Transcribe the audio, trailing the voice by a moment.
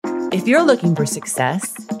If you're looking for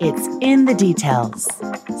success, it's in the details.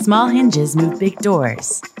 Small hinges move big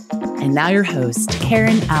doors. And now your host,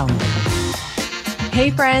 Karen Allen.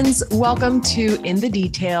 Hey friends, welcome to In the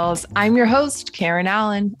Details. I'm your host, Karen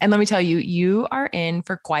Allen. And let me tell you, you are in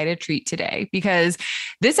for quite a treat today because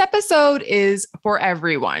this episode is for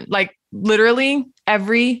everyone. Like literally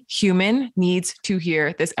every human needs to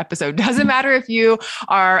hear this episode. Doesn't matter if you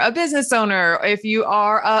are a business owner, if you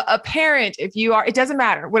are a parent, it doesn't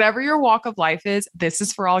matter. Whatever your walk of life is, this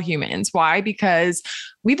is for all humans. Why? Because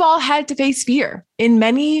we've all had to face fear in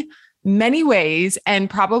many ways and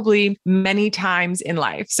probably many times in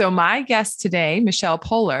life. So my guest today, Michelle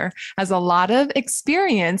Poehler, has a lot of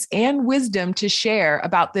experience and wisdom to share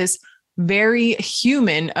about this very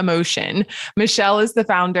human emotion. Michelle is the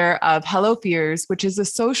founder of Hello Fears, which is a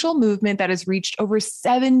social movement that has reached over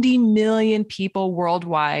 70 million people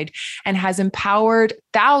worldwide and has empowered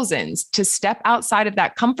thousands to step outside of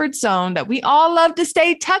that comfort zone that we all love to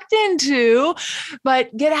stay tucked into,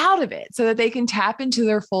 but get out of it so that they can tap into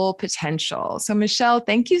their full potential. So Michelle,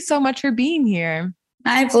 thank you so much for being here.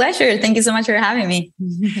 My pleasure. Thank you so much for having me.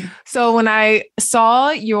 So when I saw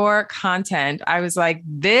your content, I was like,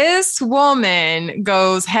 this woman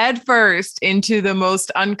goes headfirst into the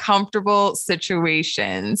most uncomfortable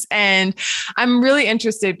situations. And I'm really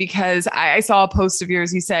interested because I saw a post of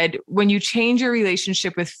yours. You said, when you change your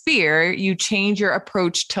relationship with fear, you change your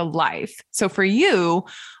approach to life. So for you,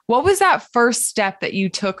 what was that first step that you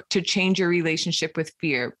took to change your relationship with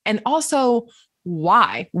fear? And also,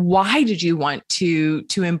 why? Why did you want to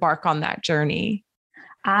embark on that journey?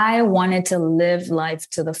 I wanted to live life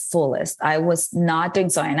to the fullest. I was not doing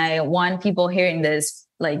so. And I want people hearing this,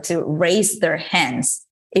 like, to raise their hands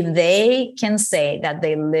if they can say that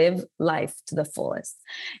they live life to the fullest.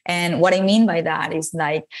 And what I mean by that is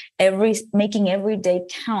like making every day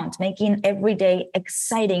count, making every day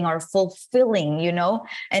exciting or fulfilling,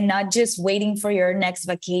 and not just waiting for your next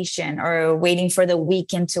vacation or waiting for the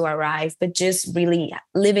weekend to arrive, but just really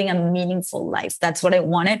living a meaningful life. That's what I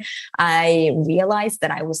wanted. I realized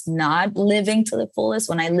that I was not living to the fullest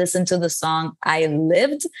when I listened to the song I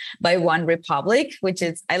Lived by One Republic,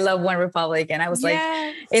 I love One Republic. And I was like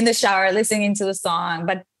in the shower listening to the song,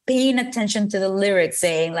 but paying attention to the lyrics,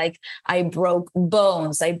 saying like, I broke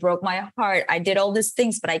bones, I broke my heart, I did all these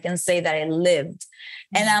things, but I can say that I lived.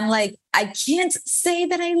 And I'm like, I can't say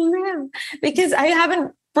that I live because I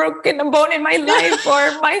haven't broken a bone in my life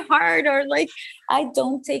or my heart, or like, I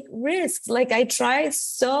don't take risks. Like, I try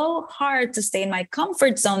so hard to stay in my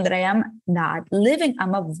comfort zone that I am not living.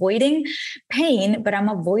 I'm avoiding pain, but I'm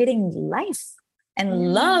avoiding life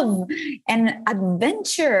and love and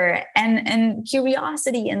adventure and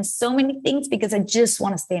curiosity and so many things because I just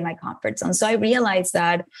want to stay in my comfort zone. So I realized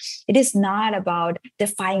that it is not about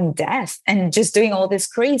defying death and just doing all these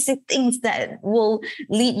crazy things that will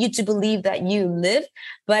lead you to believe that you live,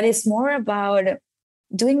 but it's more about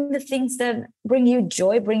doing the things that bring you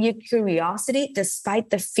joy, bring you curiosity, despite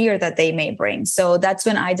the fear that they may bring. So that's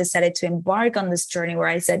when I decided to embark on this journey where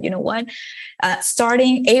I said, you know what,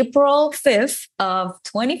 starting April 5th of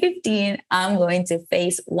 2015, I'm going to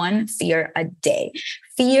face one fear a day.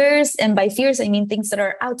 Fears, and by fears, I mean things that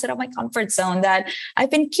are outside of my comfort zone that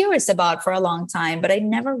I've been curious about for a long time, but I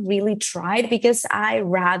never really tried because I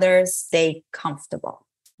rather stay comfortable.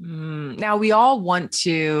 Now, we all want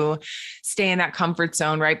to stay in that comfort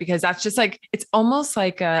zone, right? Because that's just like, it's almost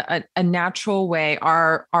like a natural way.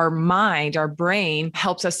 Our mind, our brain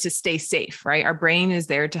helps us to stay safe, right? Our brain is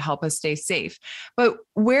there to help us stay safe. But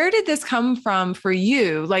where did this come from for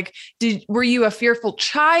you? Like, were you a fearful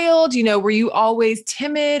child? Were you always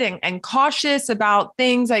timid and cautious about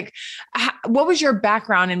things? Like, what was your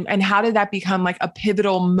background and how did that become like a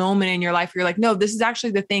pivotal moment in your life where you're like, no, this is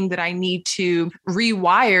actually the thing that I need to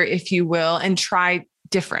rewire, if you will, and try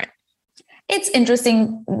different? It's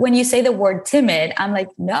interesting when you say the word timid. I'm like,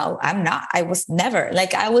 no, I'm not. I was never.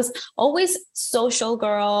 Like, I was always social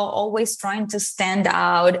girl, always trying to stand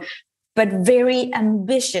out, but very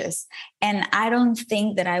ambitious. And I don't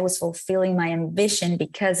think that I was fulfilling my ambition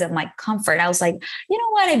because of my comfort. I was like, you know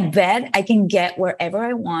what? I bet I can get wherever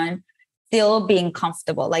I want, still being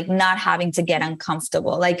comfortable, like not having to get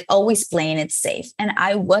uncomfortable, like always playing it safe. And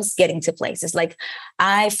I was getting to places like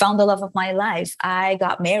I found the love of my life. I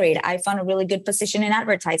got married. I found a really good position in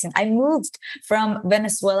advertising. I moved from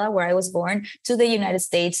Venezuela, where I was born, to the United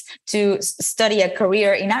States to study a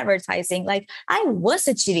career in advertising. Like, I was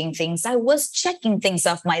achieving things. I was checking things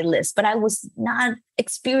off my list, but I was not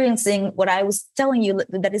experiencing what I was telling you,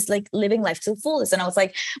 that is like living life to the fullest. And I was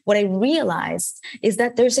like, what I realized is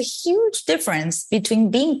that there's a huge difference between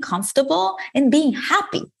being comfortable and being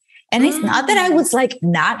happy. And it's not that I was like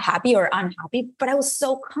not happy or unhappy, but I was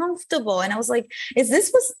so comfortable. And I was like, is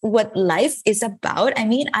this what life is about? I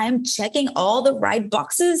mean, I'm checking all the right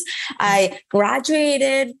boxes. I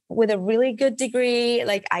graduated with a really good degree.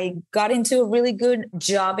 Like I got into a really good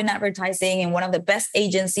job in advertising in one of the best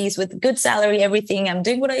agencies with good salary, everything. I'm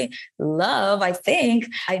doing what I love. I think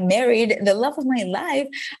I married the love of my life.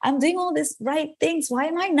 I'm doing all these right things. Why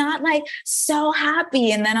am I not like so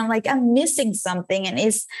happy? And then I'm like, I'm missing something. And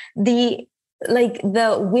it's the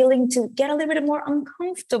willing to get a little bit more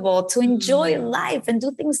uncomfortable, to enjoy life and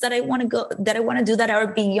do things that I want to do that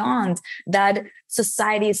are beyond that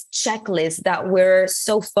society's checklist that we're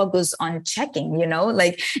so focused on checking,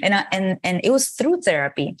 and it was through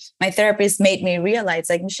therapy. My therapist made me realize,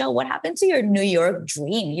 like, Michelle, what happened to your New York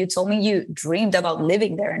dream? You told me you dreamed about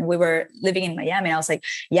living there, and we were living in Miami. And I was like,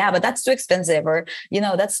 yeah, but that's too expensive, or,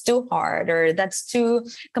 that's too hard, or that's too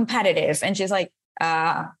competitive. And she's like,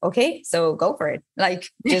 okay, so go for it.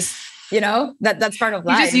 Like, just, that's part of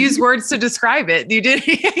life. You just use words to describe it. You did.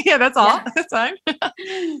 Yeah, that's all. Yeah. That's fine.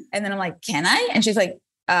 And then I'm like, can I? And she's like,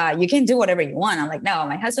 you can do whatever you want. I'm like, no,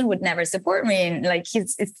 my husband would never support me. And like,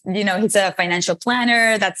 he's a financial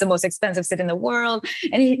planner. That's the most expensive seat in the world.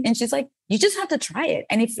 And she's like, you just have to try it.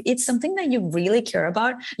 And if it's something that you really care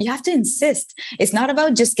about, you have to insist. It's not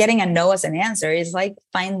about just getting a no as an answer. It's like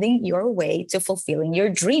finding your way to fulfilling your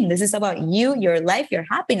dream. This is about you, your life, your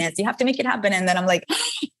happiness. You have to make it happen. And then I'm like,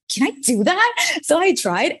 can I do that? So I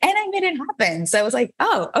tried and I made it happen. So I was like,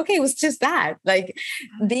 oh, okay, it was just that. Like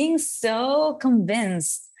being so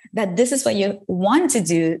convinced that this is what you want to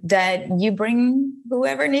do, that you bring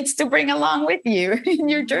whoever needs to bring along with you in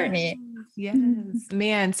your journey. Yes,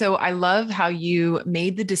 man. So I love how you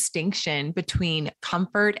made the distinction between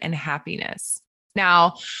comfort and happiness.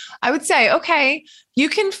 Now, I would say, okay, you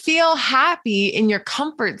can feel happy in your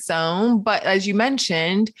comfort zone, but as you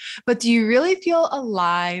mentioned, but do you really feel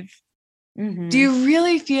alive? Mm-hmm. Do you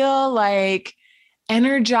really feel like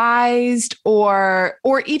energized or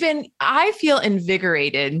even I feel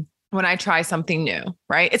invigorated when I try something new,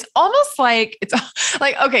 right? It's almost like,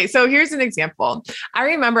 okay, so here's an example. I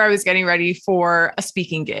remember I was getting ready for a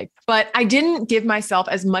speaking gig, but I didn't give myself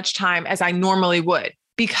as much time as I normally would.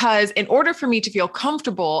 Because in order for me to feel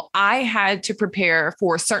comfortable, I had to prepare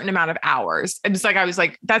for a certain amount of hours. And it's like, I was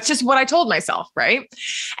like, that's just what I told myself. Right.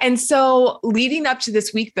 And so leading up to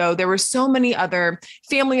this week, though, there were so many other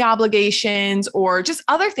family obligations or just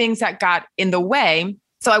other things that got in the way.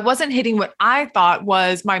 So I wasn't hitting what I thought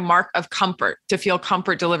was my mark of comfort, to feel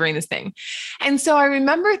comfort delivering this thing. And so I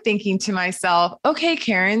remember thinking to myself, okay,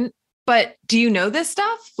 Karen, but do you know this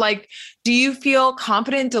stuff? Like, do you feel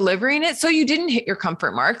confident delivering it? So you didn't hit your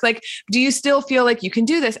comfort mark. Like, do you still feel like you can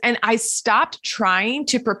do this? And I stopped trying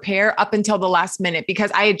to prepare up until the last minute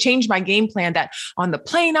because I had changed my game plan that on the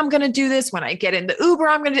plane, I'm going to do this. When I get in the Uber,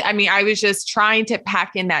 I was just trying to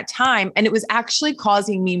pack in that time, and it was actually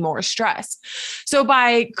causing me more stress. So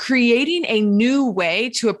by creating a new way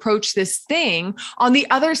to approach this thing, on the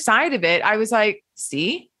other side of it, I was like,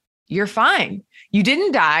 see, you're fine. You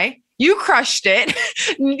didn't die. You crushed it.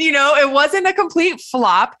 It wasn't a complete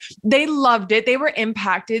flop. They loved it. They were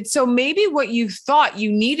impacted. So maybe what you thought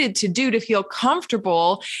you needed to do to feel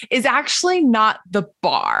comfortable is actually not the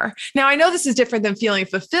bar. Now, I know this is different than feeling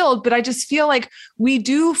fulfilled, but I just feel like we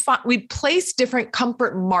place different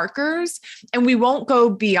comfort markers and we won't go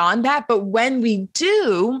beyond that. But when we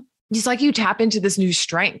do, it's like you tap into this new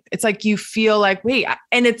strength. It's like you feel like, wait,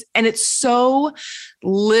 and it's so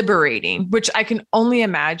liberating, which I can only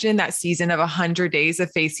imagine that season of 100 days of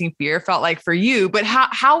facing fear felt like for you. But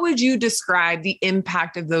how would you describe the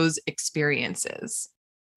impact of those experiences?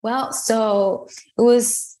 Well, so it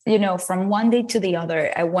was, from one day to the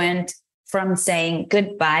other, I went from saying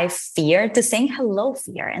goodbye fear to saying hello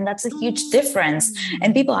fear. And that's a huge difference.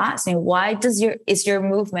 And people ask me, why is your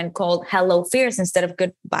movement called Hello Fears instead of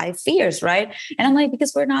Goodbye Fears, right? And I'm like,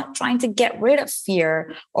 because we're not trying to get rid of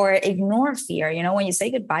fear or ignore fear. When you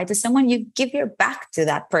say goodbye to someone, you give your back to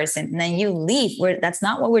that person and then you leave. That's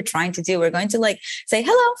not what we're trying to do. We're going to say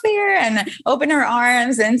hello fear and open our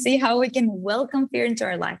arms and see how we can welcome fear into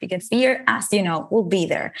our life, because fear, as you know, will be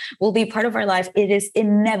there, will be part of our life. It is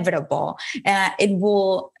inevitable. It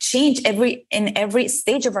will change in every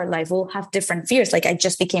stage of our life. We'll have different fears. Like I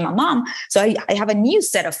just became a mom, so I have a new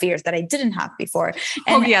set of fears that I didn't have before.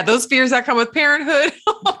 And those fears that come with parenthood.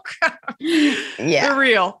 Oh, God. Yeah, they're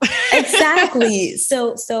real. Exactly.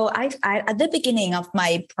 So I at the beginning of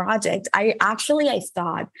my project, I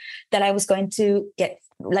thought that I was going to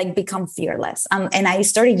become fearless. And I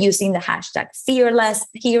started using the hashtag fearless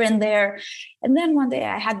here and there. And then one day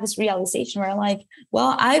I had this realization where I'm like,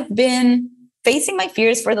 well, I've been facing my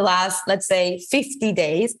fears for the last, let's say 50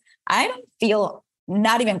 days, I don't feel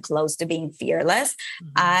not even close to being fearless.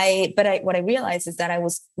 What I realized is that I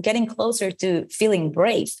was getting closer to feeling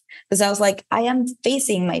brave, because I was like, I am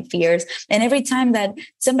facing my fears. And every time that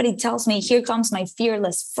somebody tells me, here comes my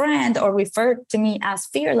fearless friend, or refer to me as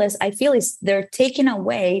fearless, I feel they're taking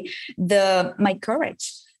away my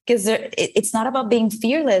courage. Because it's not about being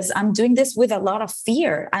fearless. I'm doing this with a lot of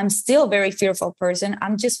fear. I'm still a very fearful person.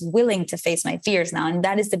 I'm just willing to face my fears now. And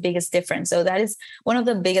that is the biggest difference. So that is one of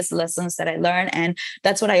the biggest lessons that I learned. And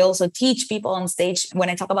that's what I also teach people on stage when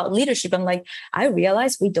I talk about leadership. I'm like, I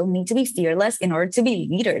realize we don't need to be fearless in order to be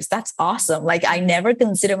leaders. That's awesome. Like, I never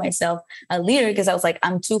consider myself a leader because I was like,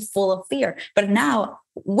 I'm too full of fear. But now,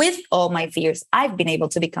 with all my fears, I've been able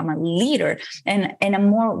to become a leader and a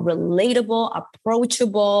more relatable,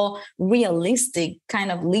 approachable, realistic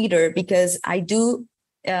kind of leader, because I do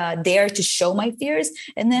dare to show my fears,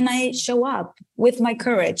 and then I show up with my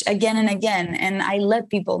courage again and again, and I let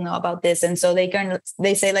people know about this, and so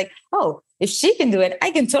they say like, oh, if she can do it,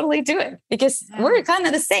 I can totally do it, because we're kind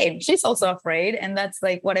of the same. She's also afraid, and that's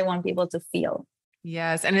like what I want people to feel.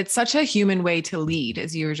 Yes. And it's such a human way to lead,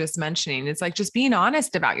 as you were just mentioning. It's like just being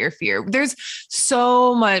honest about your fear. There's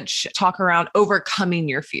so much talk around overcoming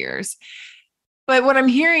your fears. But what I'm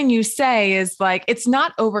hearing you say is like, it's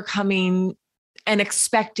not overcoming and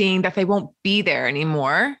expecting that they won't be there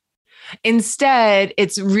anymore. Instead,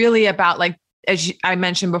 it's really about, like, as I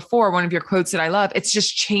mentioned before, one of your quotes that I love, it's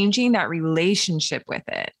just changing that relationship with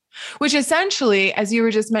it. Which essentially, as you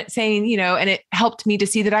were just saying, and it helped me to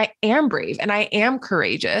see that I am brave and I am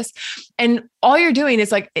courageous. And all you're doing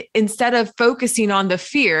is like, instead of focusing on the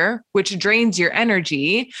fear, which drains your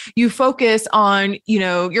energy, you focus on,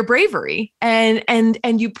 your bravery and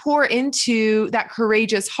you pour into that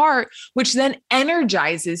courageous heart, which then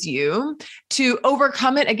energizes you to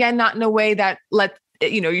overcome it again, not in a way that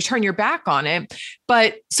you turn your back on it,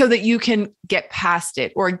 but so that you can get past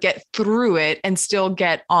it or get through it and still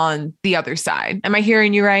get on the other side. Am I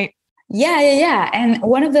hearing you right? Yeah. And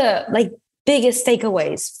one of the biggest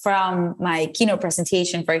takeaways from my keynote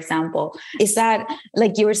presentation, for example, is that,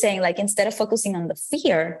 like you were saying, like, instead of focusing on the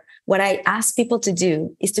fear, what I ask people to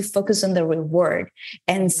do is to focus on the reward.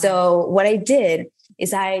 And so what I did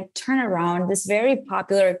is I turn around this very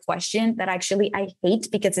popular question that actually I hate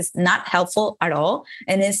because it's not helpful at all.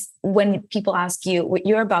 And it's when people ask you,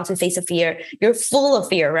 you're about to face a fear, you're full of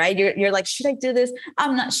fear, right? You're like, should I do this?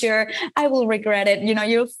 I'm not sure. I will regret it.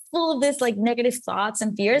 You're full of this like negative thoughts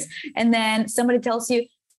and fears. And then somebody tells you,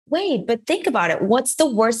 wait, but think about it. What's the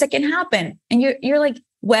worst that can happen? And you're like,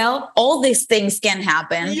 well, all these things can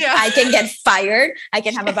happen. Yeah. I can get fired. I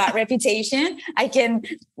can have a bad reputation. I can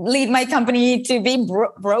lead my company to be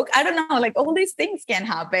broke. I don't know. Like, all these things can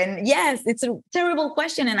happen. Yes, it's a terrible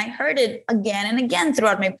question. And I heard it again and again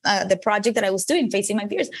throughout my the project that I was doing, Facing My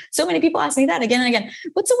Fears. So many people ask me that again and again.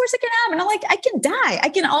 What's the worst that can happen? I'm like, I can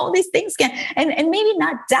die. All these things can, and maybe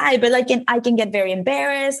not die, but I can get very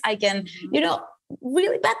embarrassed. I can,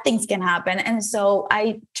 really bad things can happen. And so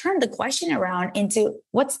I turned the question around into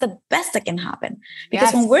what's the best that can happen?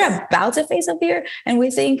 Because when we're about to face a fear and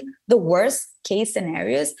we think the worst case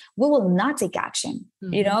scenarios, we will not take action,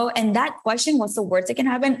 and that question, what's the worst that can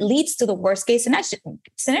happen, leads to the worst case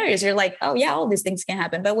scenarios. You're like, oh yeah, all these things can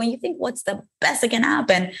happen. But when you think what's the best that can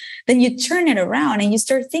happen, then you turn it around and you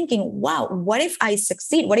start thinking, wow, what if I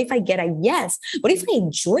succeed? What if I get a yes? What if I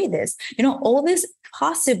enjoy this? All these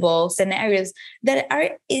possible scenarios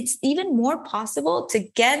it's even more possible to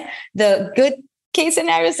get the good case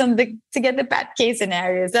scenarios to get the bad case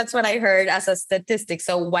scenarios. That's what I heard as a statistic.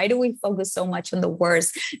 So why do we focus so much on the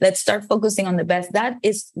worst? Let's start focusing on the best. That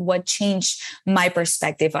is what changed my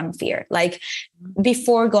perspective on fear. Like,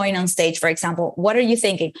 before going on stage, for example, what are you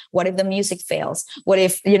thinking? What if the music fails? What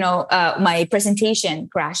if, my presentation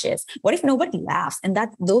crashes? What if nobody laughs? And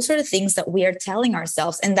those are the things that we are telling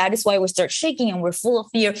ourselves. And that is why we start shaking and we're full of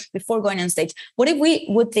fear before going on stage. What if we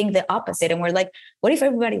would think the opposite? And we're like, what if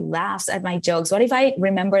everybody laughs at my jokes? What if I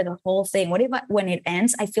remember the whole thing? What if when it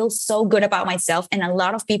ends, I feel so good about myself and a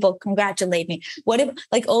lot of people congratulate me? What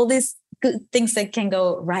if all these good things that can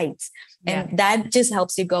go right? And that just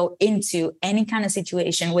helps you go into any kind of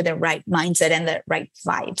situation with the right mindset and the right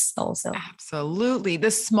vibes also. Absolutely.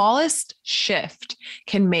 The smallest shift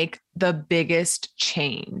can make the biggest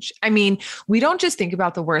change. I mean, we don't just think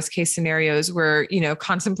about the worst case scenarios where,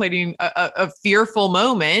 contemplating a fearful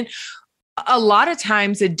moment. A lot of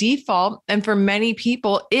times the default, and for many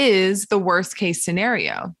people, is the worst case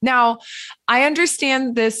scenario. Now, I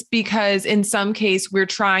understand this because in some case we're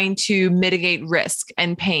trying to mitigate risk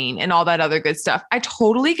and pain and all that other good stuff. I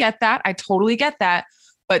totally get that.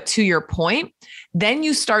 But to your point, then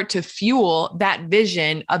you start to fuel that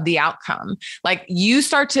vision of the outcome. Like you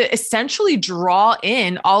start to essentially draw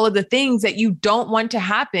in all of the things that you don't want to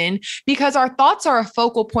happen because our thoughts are a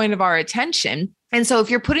focal point of our attention. And so if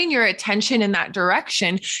you're putting your attention in that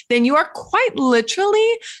direction, then you are quite literally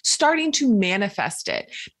starting to manifest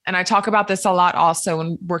it. And I talk about this a lot also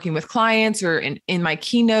when working with clients or in my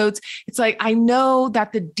keynotes. It's like, I know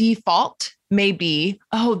that the default may be,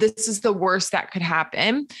 oh, this is the worst that could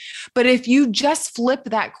happen. But if you just flip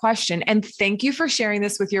that question, and thank you for sharing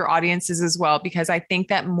this with your audiences as well, because I think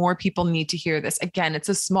that more people need to hear this. Again, it's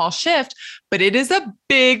a small shift, but it is a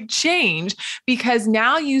big change because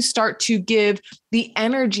now you start to give the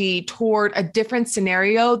energy toward a different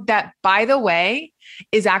scenario that, by the way,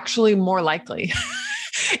 is actually more likely.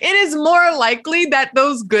 It is more likely that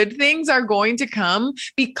those good things are going to come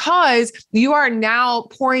because you are now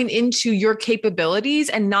pouring into your capabilities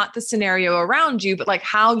and not the scenario around you, but like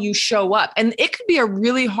how you show up. And it could be a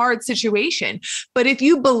really hard situation, but if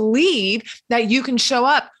you believe that you can show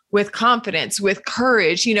up with confidence, with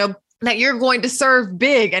courage, that you're going to serve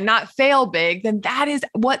big and not fail big, then that is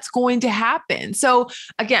what's going to happen. So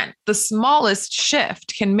again, the smallest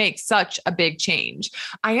shift can make such a big change.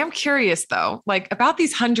 I am curious though, like about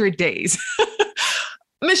these 100 days.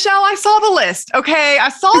 Michelle, I saw the list. Okay. I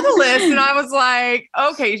saw the list and I was like,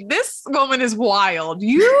 okay, this woman is wild.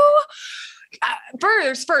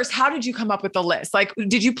 First, how did you come up with the list? Like,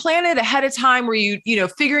 did you plan it ahead of time? Were you,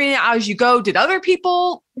 figuring it out as you go? Did other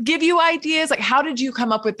people give you ideas? Like, how did you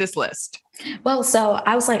come up with this list? Well, so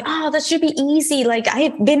I was like, oh, that should be easy. Like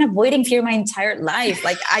I've been avoiding fear my entire life.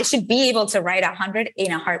 Like I should be able to write 100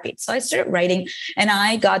 in a heartbeat. So I started writing and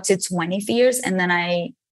I got to 20 fears and then I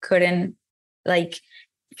couldn't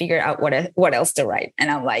figure out what else to write. And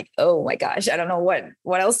I'm like, oh my gosh, I don't know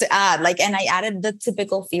what else to add. And I added the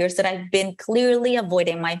typical fears that I've been clearly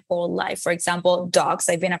avoiding my whole life. For example, dogs.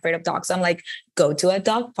 I've been afraid of dogs. So I'm like, go to a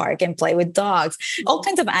dog park and play with dogs, all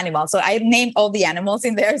kinds of animals. So I named all the animals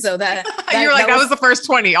in there so that you're like, that was the first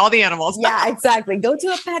 20, all the animals. Yeah, exactly. Go to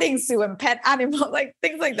a petting zoo and pet animals, like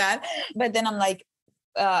things like that. But then I'm like,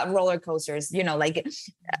 roller coasters,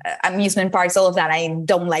 amusement parks, all of that. I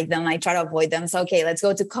don't like them. I try to avoid them. So, okay, let's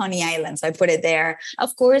go to Coney Island. So I put it there.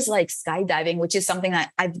 Of course, like skydiving, which is something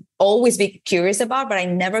that I've always been curious about, but I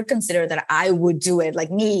never considered that I would do it.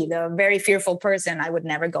 Like me, the very fearful person, I would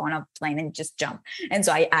never go on a plane and just jump. And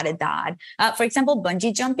so I added that. For example,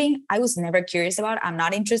 bungee jumping, I was never curious about. I'm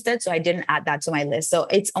not interested. So I didn't add that to my list. So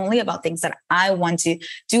it's only about things that I want to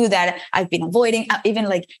do that I've been avoiding, even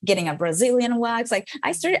like getting a Brazilian wax. Like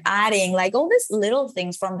I started adding like all these little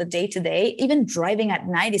things from the day to day. Even driving at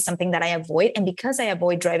night is something that I avoid. And because I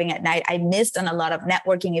avoid driving at night, I missed on a lot of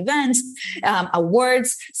networking events,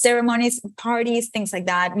 awards, ceremonies, parties, things like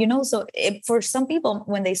that. So for some people,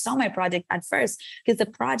 when they saw my project at first, because the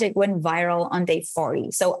project went viral on day 40.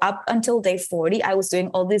 So up until day 40, I was doing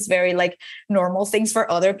all these very like normal things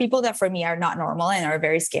for other people that for me are not normal and are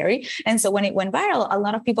very scary. And so when it went viral, a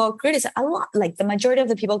lot of people criticized a lot. Like the majority of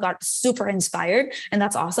the people got super inspired. And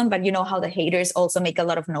that's awesome. But you know how the haters also make a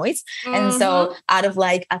lot of noise. Mm-hmm. And so out of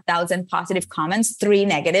like 1,000 positive comments, 3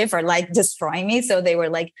 negative are like destroying me. So they were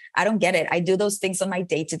like, I don't get it. I do those things on my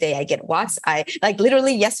day to day. I get waxed. I like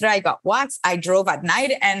literally yesterday I got waxed. I drove at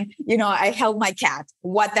night and, I held my cat.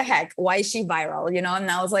 What the heck? Why is she viral? And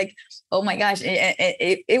I was like, oh my gosh,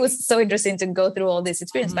 it was so interesting to go through all this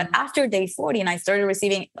experience. Mm-hmm. But after day 40 and I started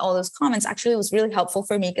receiving all those comments, actually it was really helpful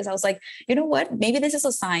for me because I was like, you know what? Maybe this is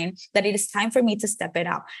a sign that it is time for me to step it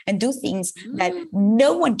up and do things that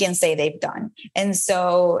no one can say they've done. And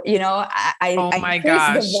so, I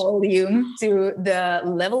increased the volume to the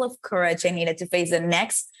level of courage I needed to face the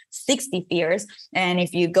next 60 fears. And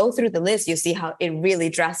if you go through the list, you see how it really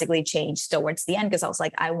drastically changed towards the end. Because I was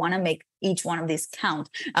like, I want to make each one of these count.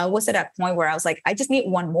 I was at a point where I was like, I just need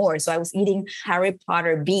one more. So I was eating Harry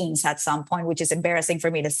Potter beans at some point, which is embarrassing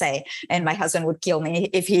for me to say. And my husband would kill me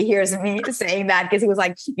if he hears me saying that, because he was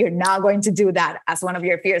like, you're not going to do that as one of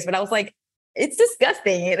your fears. But I was like, it's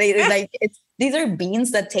disgusting. These are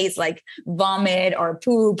beans that taste like vomit or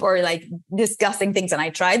poop or like disgusting things. And I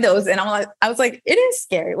tried those and I was like, it is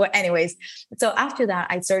scary. Well, anyways, so after that,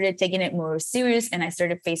 I started taking it more serious and I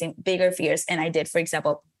started facing bigger fears. And I did, for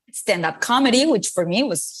example, stand-up comedy, which for me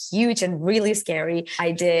was huge and really scary.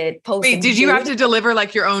 I did post. Wait, did you have to deliver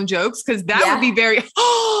like your own jokes? Because that would be very,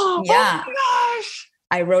 oh my gosh.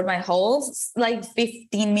 I wrote my whole like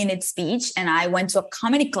 15-minute speech, and I went to a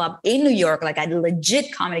comedy club in New York, like a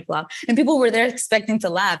legit comedy club, and people were there expecting to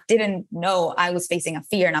laugh, didn't know I was facing a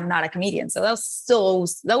fear and I'm not a comedian. So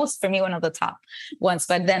that was for me one of the top ones.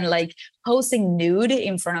 But then like posing nude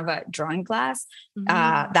in front of a drawing class,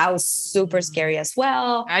 that was super scary as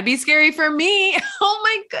well. That'd be scary for me. Oh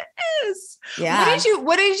my goodness. Yeah.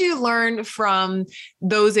 What did you learn from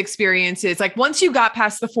those experiences? Like once you got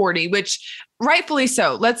past the 40, which rightfully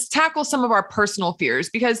so, let's tackle some of our personal fears,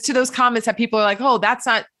 because to those comments that people are like, oh, that's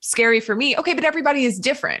not scary for me. Okay. But everybody is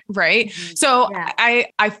different. Right. Mm-hmm. So yeah.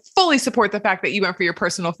 I fully support the fact that you went for your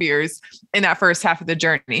personal fears in that first half of the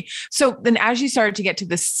journey. So then as you started to get to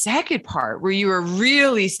the second part where you were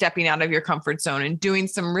really stepping out of your comfort zone and doing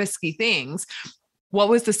some risky things, what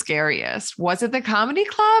was the scariest? Was it the comedy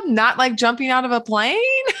club? Not like jumping out of a plane?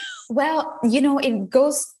 Well, it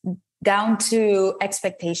goes down to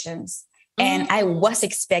expectations. And I was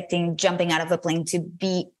expecting jumping out of a plane to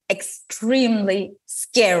be extremely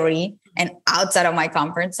scary and outside of my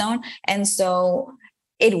comfort zone. And so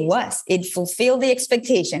it fulfilled the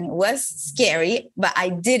expectation. It was scary, but I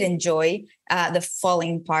did enjoy the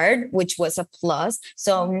falling part, which was a plus.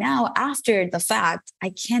 So now after the fact,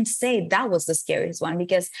 I can't say that was the scariest one,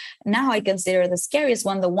 because now I consider the scariest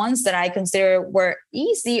one, the ones that I consider were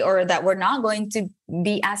easy or that were not going to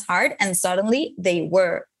be as hard. And suddenly they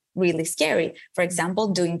were really scary. For example,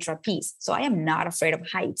 doing trapeze. So I am not afraid of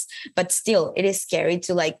heights, but still it is scary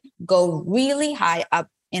to like go really high up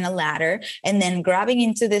in a ladder and then grabbing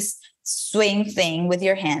into this swing thing with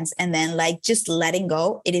your hands and then like just letting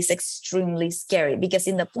go. It is extremely scary because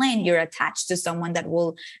in the plane, you're attached to someone that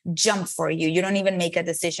will jump for you. You don't even make a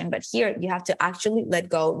decision, but here you have to actually let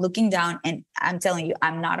go, looking down. And I'm telling you,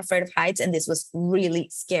 I'm not afraid of heights. And this was really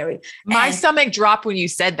scary. My stomach dropped when you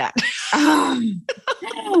said that.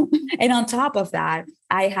 And on top of that,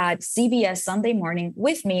 I had CBS Sunday Morning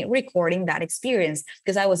with me recording that experience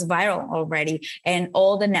because I was viral already and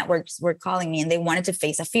all the networks were calling me and they wanted to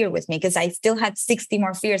face a fear with me because I still had 60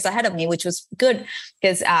 more fears ahead of me, which was good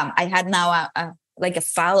because I had now a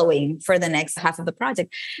following for the next half of the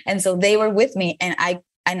project. And so they were with me and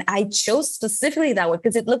I chose specifically that one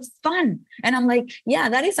because it looks fun. And I'm like, yeah,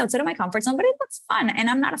 that is outside of my comfort zone, but it looks fun. And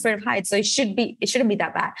I'm not afraid of heights. So it shouldn't be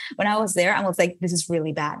that bad. When I was there, I was like, this is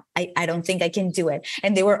really bad. I don't think I can do it.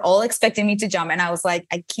 And they were all expecting me to jump. And I was like,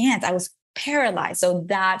 I can't. I was paralyzed. So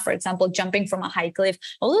that, for example, jumping from a high cliff,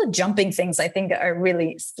 all the jumping things I think are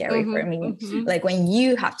really scary for me. Mm-hmm. Like when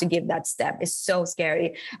you have to give that step is so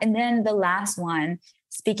scary. And then the last one,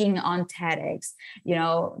 speaking on TEDx,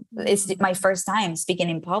 it's my first time speaking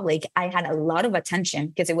in public. I had a lot of attention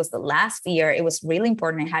because it was the last year. It was really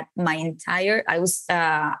important. I was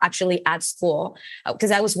actually at school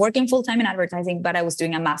because I was working full-time in advertising, but I was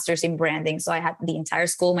doing a master's in branding. So I had the entire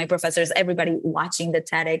school, my professors, everybody watching the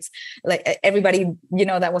TEDx, like everybody,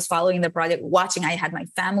 that was following the project watching. I had my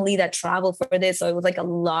family that traveled for this. So it was like a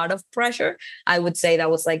lot of pressure. I would say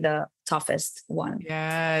that was like the toughest one.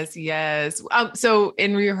 Yes. So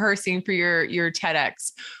in rehearsing for your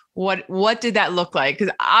TEDx, what did that look like?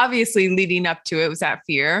 Because obviously leading up to it was that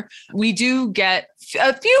fear. We do get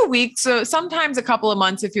a few weeks, so sometimes a couple of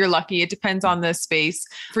months if you're lucky. It depends on the space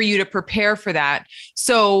for you to prepare for that.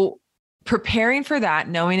 So preparing for that,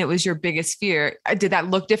 knowing it was your biggest fear, did that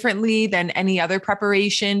look differently than any other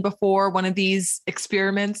preparation before one of these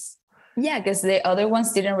experiments? Yeah, because the other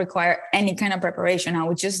ones didn't require any kind of preparation. I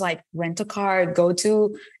would just like rent a car, go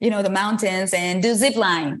to, the mountains and do zip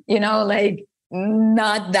line, like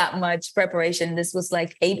not that much preparation. This was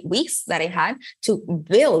like 8 weeks that I had to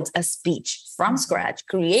build a speech from scratch,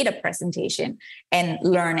 create a presentation and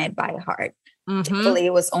learn it by heart. Mm-hmm. Typically,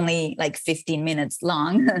 it was only like 15 minutes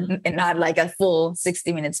long and not like a full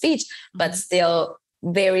 60-minute speech, but still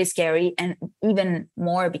very scary. And even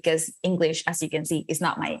more because English, as you can see, is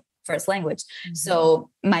not my first language. Mm-hmm.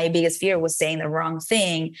 So my biggest fear was saying the wrong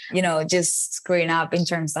thing, just screwing up in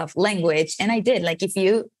terms of language. And I did. Like if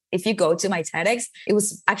you go to my TEDx, it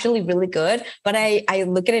was actually really good. But I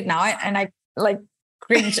look at it now and I like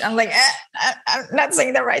cringe. I'm like, I'm not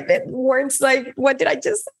saying the right words. Like, what did I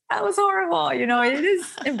just? That was horrible. It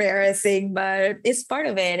is embarrassing, but it's part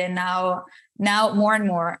of it. And now more and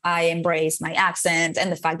more I embrace my accent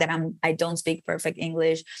and the fact that I don't speak perfect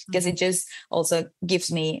English because it just also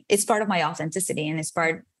gives me, it's part of my authenticity and it's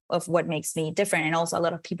part of what makes me different. And also a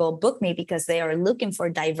lot of people book me because they are looking for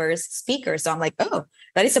diverse speakers. So I'm like, oh,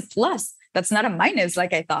 that is a plus. That's not a minus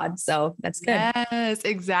like I thought. So that's good. Yes,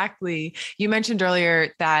 exactly. You mentioned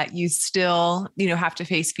earlier that you still, have to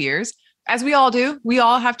face fears, as we all do. We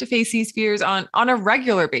all have to face these fears on a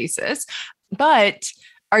regular basis. But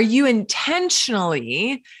are you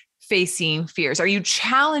intentionally facing fears? Are you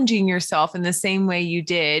challenging yourself in the same way you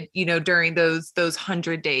did, during those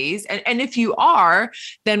 100 days? And if you are,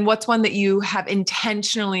 then what's one that you have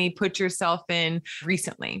intentionally put yourself in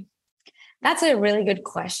recently? That's a really good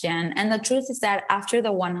question. And the truth is that after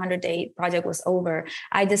the 100-day project was over,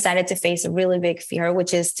 I decided to face a really big fear,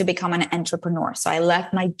 which is to become an entrepreneur. So I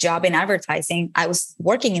left my job in advertising. I was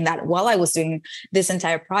working in that while I was doing this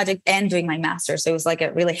entire project and doing my master's. So it was like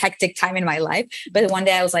a really hectic time in my life. But one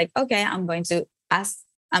day I was like, okay, I'm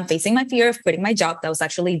facing my fear of quitting my job. That was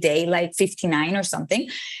actually day like 59 or something.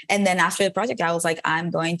 And then after the project, I was like, I'm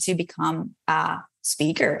going to become a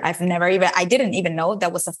speaker. I didn't even know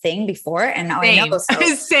that was a thing before. And now I know. So.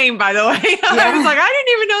 Same, by the way. Yeah. I was like, I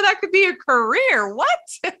didn't even know that could be a career. What?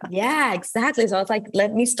 Yeah, exactly. So I was like,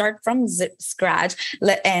 let me start from scratch.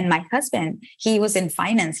 And my husband, he was in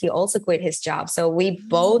finance. He also quit his job. So we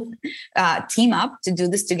both team up to do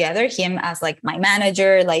this together. Him as like my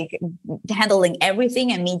manager, like handling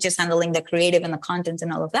everything, and me just handling the creative and the content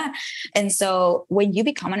and all of that. And so when you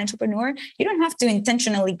become an entrepreneur, you don't have to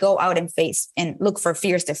intentionally go out and look for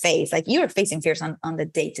fears to face. Like you're facing fears on the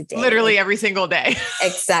day to day. Literally every single day.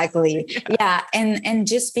 Exactly. Yeah. And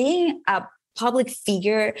just being a public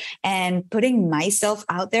figure and putting myself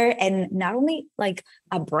out there, and not only like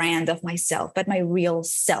a brand of myself, but my real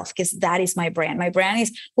self, because that is my brand. My brand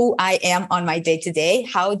is who I am on my day to day.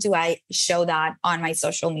 How do I show that on my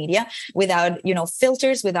social media without,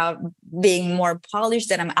 filters, without being more polished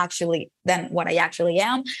than what I actually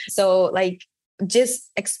am? So like, just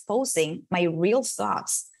exposing my real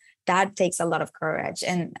thoughts, that takes a lot of courage.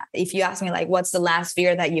 And if you ask me, like, what's the last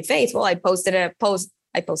fear that you faced? Well, I posted a post.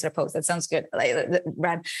 That sounds good. Like,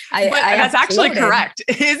 Brad, that's actually correct.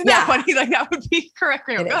 Isn't that funny? Like that would be correct.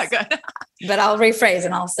 Good. But I'll rephrase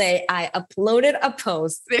and I'll say, I uploaded a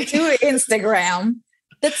post to Instagram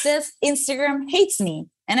that says Instagram hates me.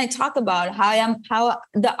 And I talk about how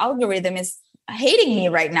the algorithm is hating me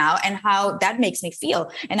right now and how that makes me feel.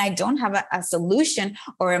 And I don't have a solution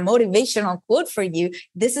or a motivational quote for you.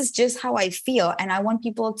 This is just how I feel. And I want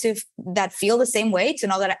people that feel the same way to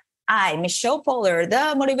know that I, Michelle Poller,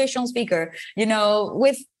 the motivational speaker,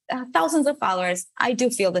 with thousands of followers, I do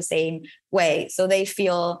feel the same way. So they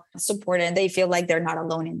feel supported. They feel like they're not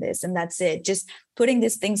alone in this. And that's it. Just putting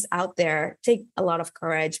these things out there take a lot of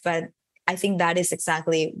courage. But I think that is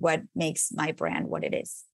exactly what makes my brand what it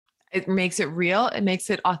is. It makes it real. It makes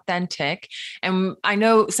it authentic. And I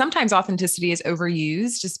know sometimes authenticity is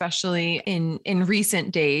overused, especially in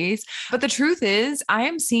recent days. But the truth is, I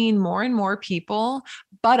am seeing more and more people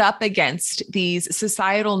butt up against these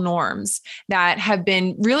societal norms that have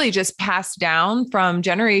been really just passed down from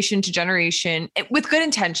generation to generation with good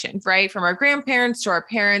intention, right? From our grandparents to our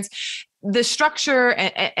parents. The structure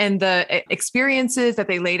and the experiences that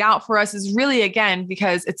they laid out for us is really, again,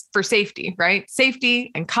 because it's for safety, right?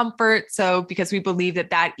 Safety and comfort. So because we believe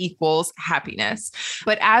that equals happiness.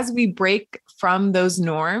 But as we break from those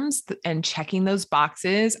norms and checking those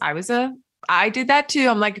boxes, I did that too.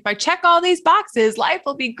 I'm like, if I check all these boxes, life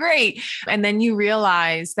will be great. And then you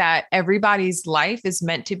realize that everybody's life is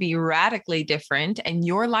meant to be radically different, and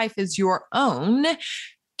your life is your own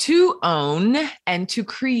to own and to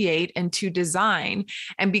create and to design.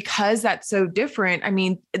 And because that's so different, I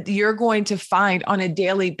mean, you're going to find on a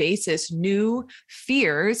daily basis new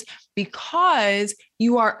fears because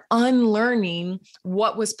you are unlearning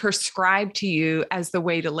what was prescribed to you as the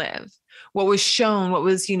way to live, what was shown, what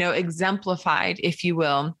was, exemplified, if you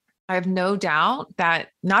will. I have no doubt that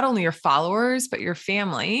not only your followers, but your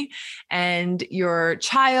family and your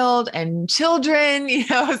child and children,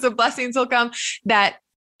 as the blessings will come, that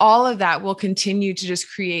all of that will continue to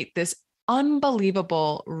just create this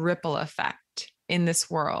unbelievable ripple effect in this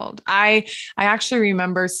world. I actually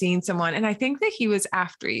remember seeing someone, and I think that he was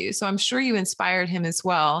after you. So I'm sure you inspired him as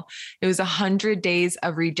well. It was 100 days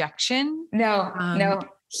of rejection. No.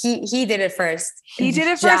 He did it first. He did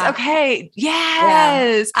it first. Okay.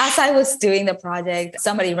 Yes. Yeah. As I was doing the project,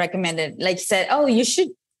 somebody recommended, said, oh, you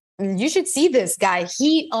should see this guy.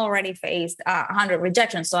 He already faced 100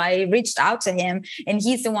 rejections. So I reached out to him, and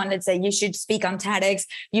he's the one that said, you should speak on TEDx.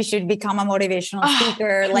 You should become a motivational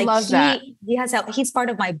speaker. I love that. He has help. He's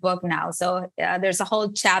part of my book now. So there's a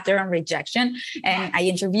whole chapter on rejection, and I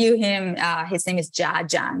interview him. His name is Jia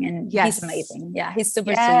Zhang, and he's amazing. Yeah. He's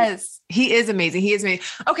super sweet. He is amazing. He is amazing.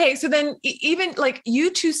 Okay. So then even like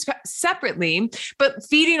you two separately, but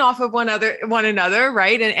feeding off of one another,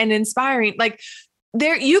 right. And inspiring, like,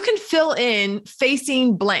 there, you can fill in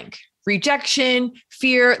facing blank, rejection,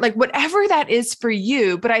 fear, like whatever that is for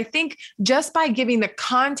you. But I think just by giving the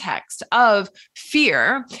context of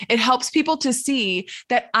fear, it helps people to see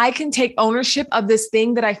that I can take ownership of this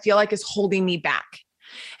thing that I feel like is holding me back.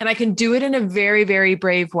 And I can do it in a very, very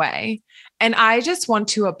brave way. And I just want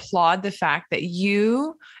to applaud the fact that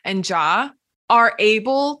you and Ja are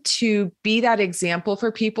able to be that example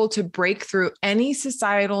for people to break through any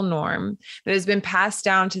societal norm that has been passed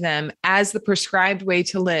down to them as the prescribed way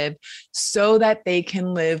to live so that they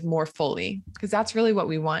can live more fully. Because that's really what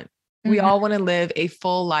we want. Mm-hmm. We all want to live a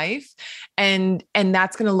full life, and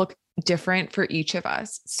that's going to look different for each of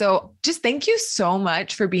us. So just thank you so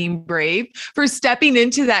much for being brave, for stepping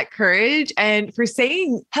into that courage, and for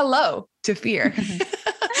saying hello to fear.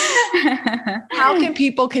 How can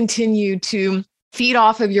people continue to feed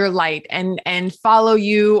off of your light and follow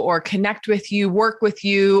you or connect with you, work with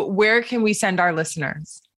you? Where can we send our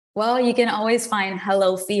listeners? Well, you can always find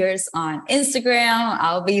Hello Fears on Instagram.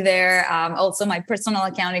 I'll be there. Also, my personal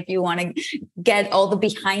account, if you want to get all the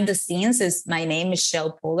behind the scenes, is my name,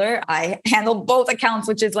 Michelle Poehler. I handle both accounts,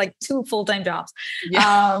 which is like 2 full-time jobs.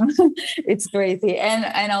 Yeah. It's crazy.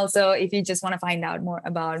 And also, if you just want to find out more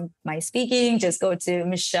about my speaking, just go to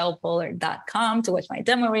michellepoehler.com to watch my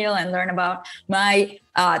demo reel and learn about my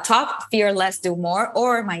talk, Fear Less, Do More,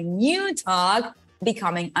 or my new talk,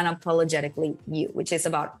 Becoming Unapologetically You, which is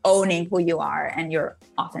about owning who you are and your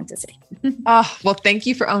authenticity. Well, thank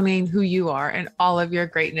you for owning who you are and all of your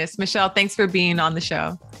greatness. Michelle, thanks for being on the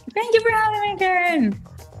show. Thank you for having me, Karen.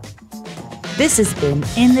 This has been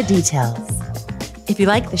In the Details. If you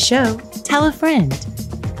like the show, tell a friend.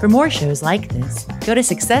 For more shows like this, go to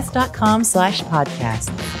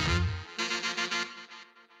success.com/podcast.